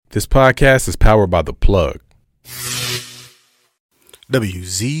This podcast is powered by The Plug.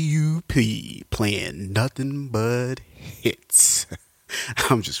 WZUP playing nothing but hits.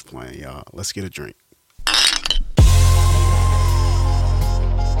 I'm just playing, y'all. Let's get a drink.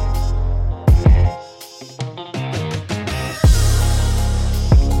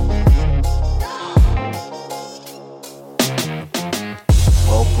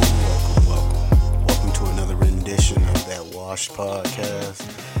 Welcome to another rendition of that Washed podcast.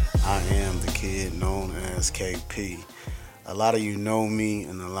 I am the kid known as KP. A lot of you know me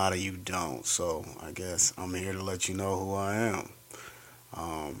and a lot of you don't, so I guess I'm here to let you know who I am.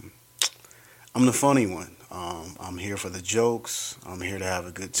 I'm the funny one. I'm here for the jokes. I'm here to have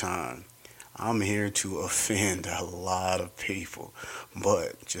a good time. I'm here to offend a lot of people,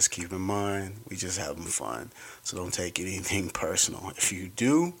 but just keep in mind, we just having fun, so don't take anything personal. If you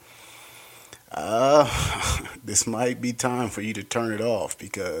do, this might be time for you to turn it off,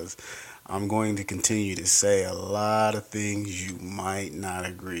 because I'm going to continue to say a lot of things you might not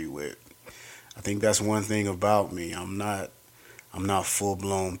agree with. I think that's one thing about me. I'm not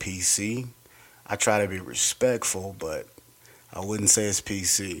full-blown PC. I try to be respectful, but I wouldn't say it's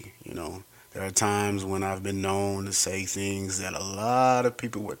PC. You know, there are times when I've been known to say things that a lot of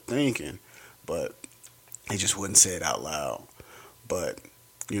people were thinking, but they just wouldn't say it out loud. But,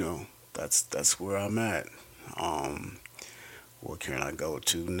 you know, that's where I'm at. What can I go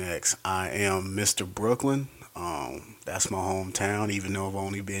to next? I am Mr. Brooklyn. That's my hometown, even though I've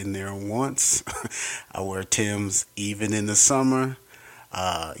only been there once. I wear Tim's even in the summer.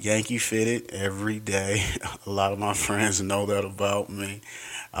 Yankee fitted every day. A lot of my friends know that about me.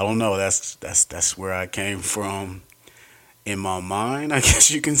 I don't know. That's where I came from in my mind, I guess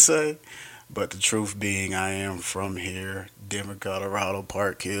you can say. But the truth being, I am from here, Denver, Colorado,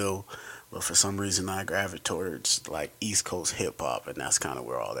 Park Hill. But for some reason, I gravitate towards like East Coast hip hop, and that's kind of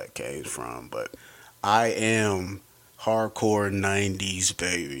where all that came from. But I am hardcore '90s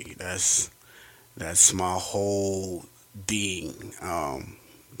baby. That's my whole being.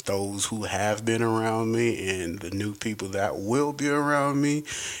 Those who have been around me and the new people that will be around me,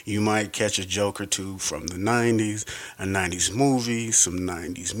 you might catch a joke or two from the '90s, a '90s movie, some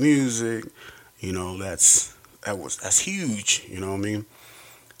 '90s music. You know, that's huge. You know what I mean?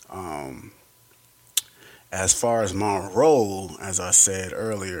 As far as my role, as I said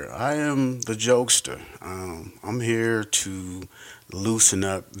earlier, I am the jokester. I'm here to loosen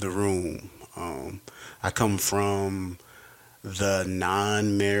up the room. I come from the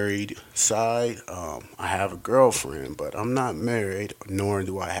non-married side. I have a girlfriend, but I'm not married, nor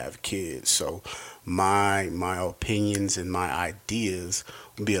do I have kids. So my opinions and my ideas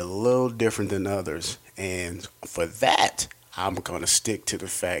will be a little different than others. And for that, I'm going to stick to the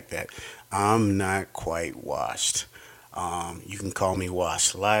fact that I'm not quite washed. You can call me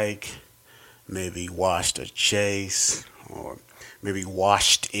washed like, maybe washed or chase, or maybe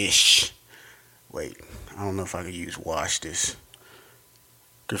washed-ish. Wait, I don't know if I could use washed-ish.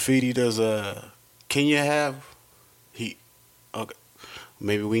 Graffiti does can you have? Okay.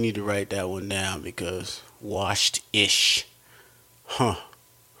 Maybe we need to write that one down, because washed-ish. Huh.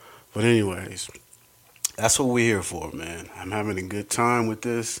 But anyways, that's what we're here for, man. I'm having a good time with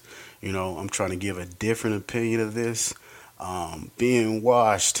this. You know, I'm trying to give a different opinion of this. Being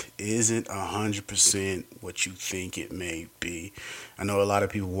washed isn't 100% what you think it may be. I know a lot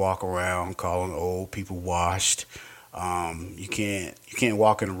of people walk around calling old people washed. You can't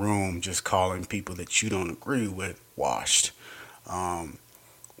walk in a room just calling people that you don't agree with washed.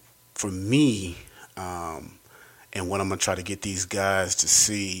 For me, and what I'm going to try to get these guys to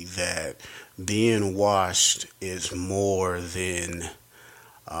see, that being washed is more than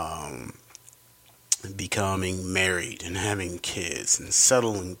becoming married and having kids and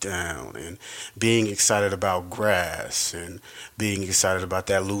settling down and being excited about grass and being excited about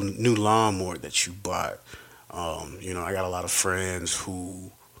that new lawnmower that you bought. You know, I got a lot of friends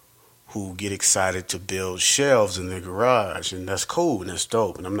who get excited to build shelves in their garage, and that's cool and that's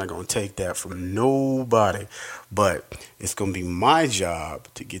dope, and I'm not going to take that from nobody, but it's going to be my job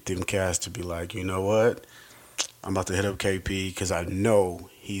to get them cats to be like, you know what, I'm about to hit up KP, because I know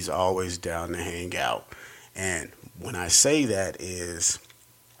he's always down to hang out. And when I say that, is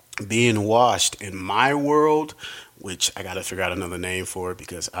being washed in my world, which I got to figure out another name for it,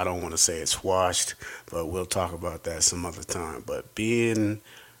 because I don't want to say it's washed, but we'll talk about that some other time. But being,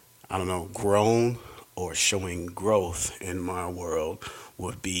 I don't know, grown or showing growth in my world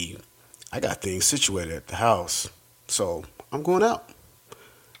would be, I got things situated at the house, so I'm going out.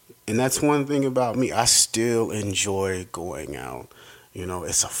 And that's one thing about me. I still enjoy going out. You know,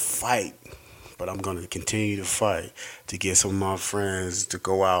 it's a fight but I'm going to continue to fight to get some of my friends to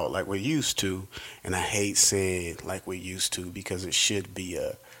go out like we used to. And I hate saying like we used to because it should be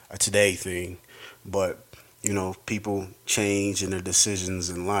a today thing. But, people change in their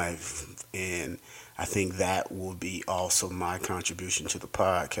decisions in life. And I think that will be also my contribution to the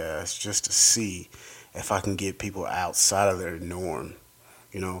podcast, just to see if I can get people outside of their norm,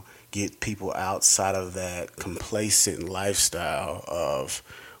 get people outside of that complacent lifestyle of,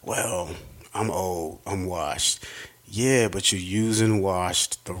 well, I'm old, I'm washed. Yeah, but you're using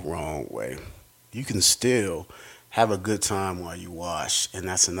washed the wrong way. You can still have a good time while you wash, and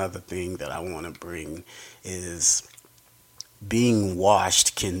that's another thing that I want to bring is being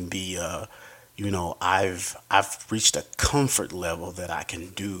washed can be I've reached a comfort level that I can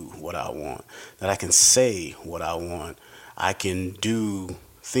do what I want, that I can say what I want. I can do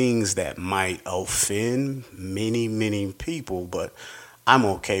things that might offend many, many people, but I'm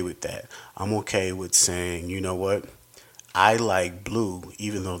okay with that. I'm okay with saying, you know what? I like blue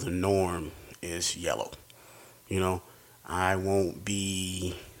even though the norm is yellow. You know, I won't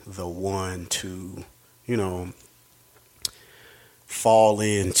be the one to, you know, fall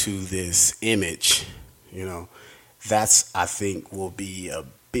into this image. You know, that's, I think, will be a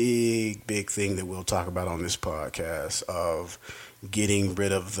big, big thing that we'll talk about on this podcast of getting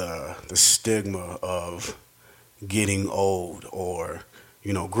rid of the stigma of getting old or,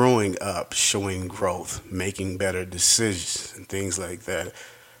 growing up, showing growth, making better decisions and things like that.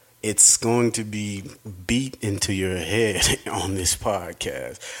 It's going to be beat into your head on this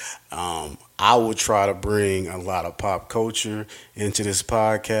podcast. I will try to bring a lot of pop culture into this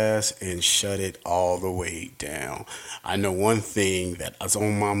podcast and shut it all the way down. I know one thing that is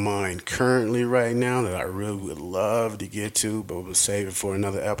on my mind currently right now that I really would love to get to, but we'll save it for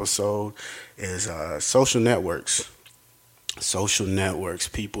another episode, is social networks. Social networks,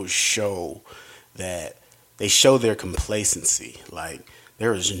 people show that they show their complacency. Like,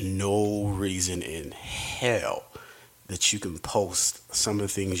 there is no reason in hell that you can post some of the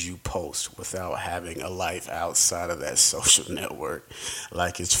things you post without having a life outside of that social network.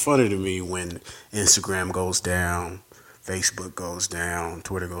 Like, it's funny to me when Instagram goes down, Facebook goes down,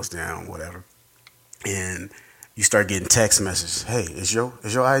 Twitter goes down, whatever, and you start getting text messages. Hey, is your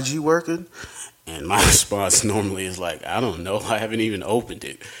IG working? And my response normally is like, I don't know. I haven't even opened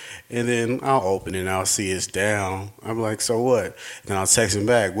it. And then I'll open it and I'll see it's down. I'm like, so what? Then I'll text him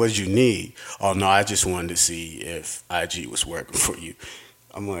back, what did you need? Oh, no, I just wanted to see if IG was working for you.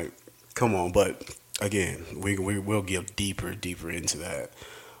 I'm like, come on. But again, we will get deeper into that.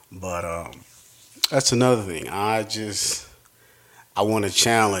 But that's another thing. I want to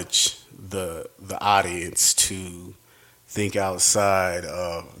challenge the audience to think outside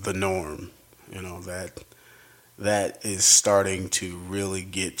of the norm. That is starting to really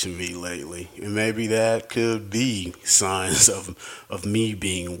get to me lately. And maybe that could be signs of me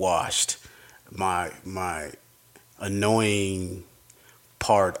being washed. My annoying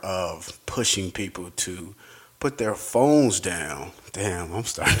part of pushing people to put their phones down. Damn, I'm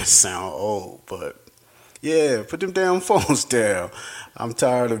starting to sound old, but yeah, put them damn phones down. I'm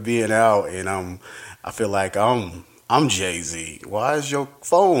tired of being out and I feel like I'm Jay-Z. Why is your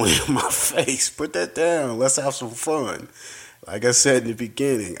phone in my face? Put that down. Let's have some fun. Like I said in the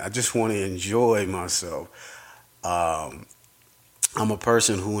beginning, I just want to enjoy myself. I'm a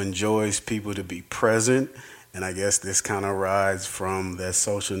person who enjoys people to be present, and I guess this kind of rides from that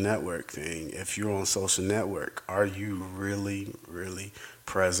social network thing. If you're on social network, are you really, really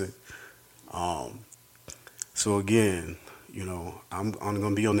present? So again, I'm going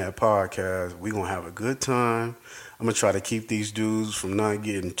to be on that podcast. We're going to have a good time. I'm going to try to keep these dudes from not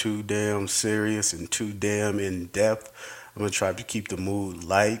getting too damn serious and too damn in depth. I'm going to try to keep the mood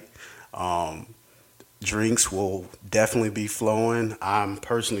light. Drinks will definitely be flowing. I'm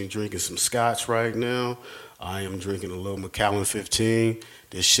personally drinking some scotch right now. I am drinking a little Macallan 15.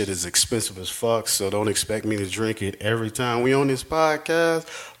 This shit is expensive as fuck, so don't expect me to drink it every time we on this podcast.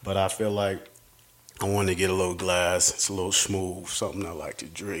 But I feel like I want to get a little glass. It's a little smooth, something I like to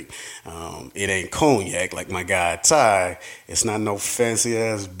drink. It ain't cognac like my guy Ty. It's not no fancy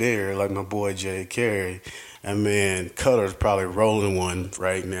ass beer like my boy Jay Carey. And man, Cutter's probably rolling one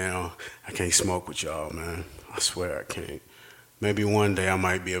right now. I can't smoke with y'all, man. I swear I can't. Maybe one day I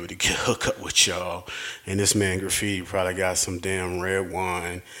might be able to get hook up with y'all. And this man Graffiti probably got some damn red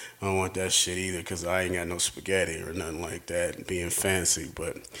wine. I don't want that shit either because I ain't got no spaghetti or nothing like that being fancy.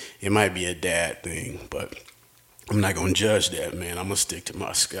 But it might be a dad thing. But I'm not going to judge that, man. I'm going to stick to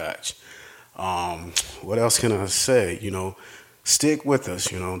my scotch. What else can I say? Stick with us.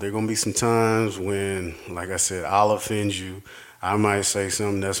 There are going to be some times when, like I said, I'll offend you. I might say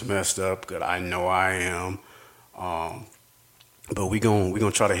something that's messed up, because I know I am. But we're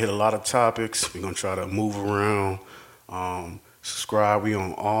gonna try to hit a lot of topics. We're gonna try to move around. Subscribe. We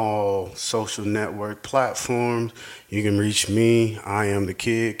on all social network platforms. You can reach me. I am the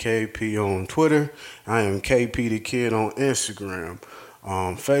Kid KP on Twitter. I am KP the Kid on Instagram.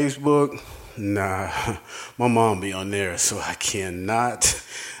 Facebook, nah, my mom be on there, so I cannot.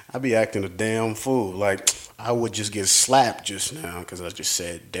 I be acting a damn fool. Like, I would just get slapped just now because I just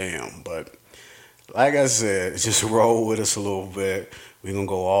said damn. But like I said, just roll with us a little bit. We're going to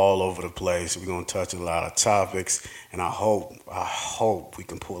go all over the place. We're going to touch a lot of topics. And I hope we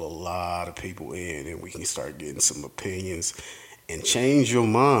can pull a lot of people in and we can start getting some opinions and change your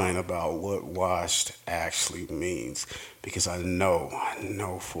mind about what washed actually means. Because I know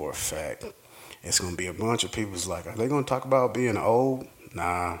for a fact it's going to be a bunch of people who's like, are they going to talk about being old?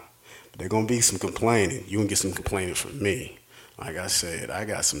 Nah, but they're going to be some complaining. You can get some complaining from me. Like I said, I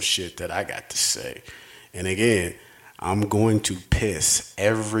got some shit that I got to say. And again, I'm going to piss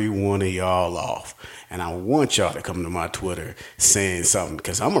every one of y'all off. And I want y'all to come to my Twitter saying something,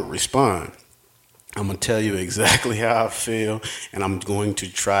 because I'm going to respond. I'm going to tell you exactly how I feel, and I'm going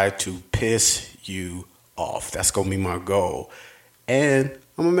to try to piss you off. That's going to be my goal. And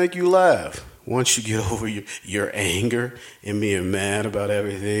I'm going to make you laugh. Once you get over your anger and being mad about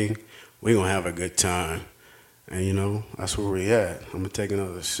everything, we're going to have a good time. And, that's where we at. I'm going to take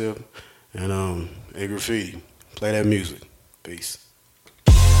another sip. And, hey, Graffiti, play that music. Peace.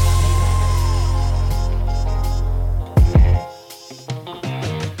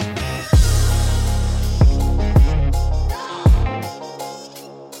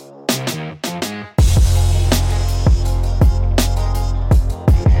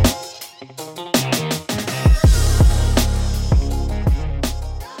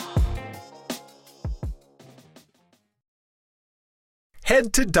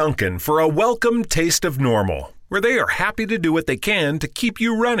 Head to Dunkin' for a welcome taste of normal, where they are happy to do what they can to keep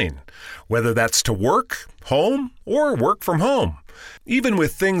you running, whether that's to work, home, or work from home. Even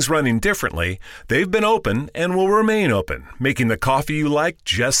with things running differently, they've been open and will remain open, making the coffee you like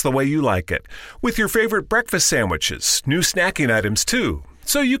just the way you like it, with your favorite breakfast sandwiches, new snacking items too,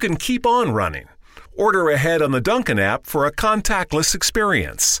 so you can keep on running. Order ahead on the Dunkin' app for a contactless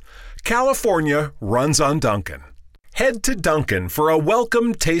experience. California runs on Dunkin'. Head to Dunkin' for a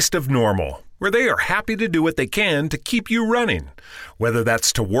welcome taste of normal, where they are happy to do what they can to keep you running, whether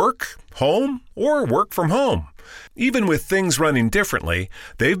that's to work, home, or work from home. Even with things running differently,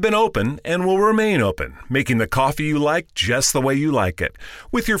 they've been open and will remain open, making the coffee you like just the way you like it,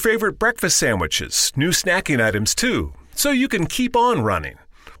 with your favorite breakfast sandwiches, new snacking items too, so you can keep on running.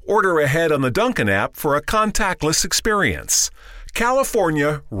 Order ahead on the Dunkin' app for a contactless experience.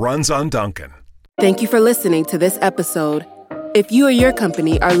 California runs on Dunkin'. Thank you for listening to this episode. If you or your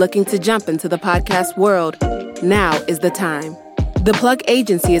company are looking to jump into the podcast world, now is the time. The Plug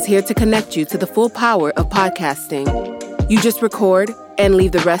Agency is here to connect you to the full power of podcasting. You just record and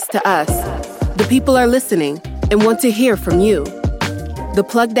leave the rest to us. The people are listening and want to hear from you.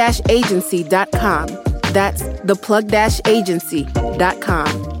 theplug-agency.com. That's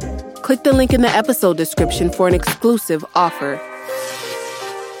theplug-agency.com. Click the link in the episode description for an exclusive offer.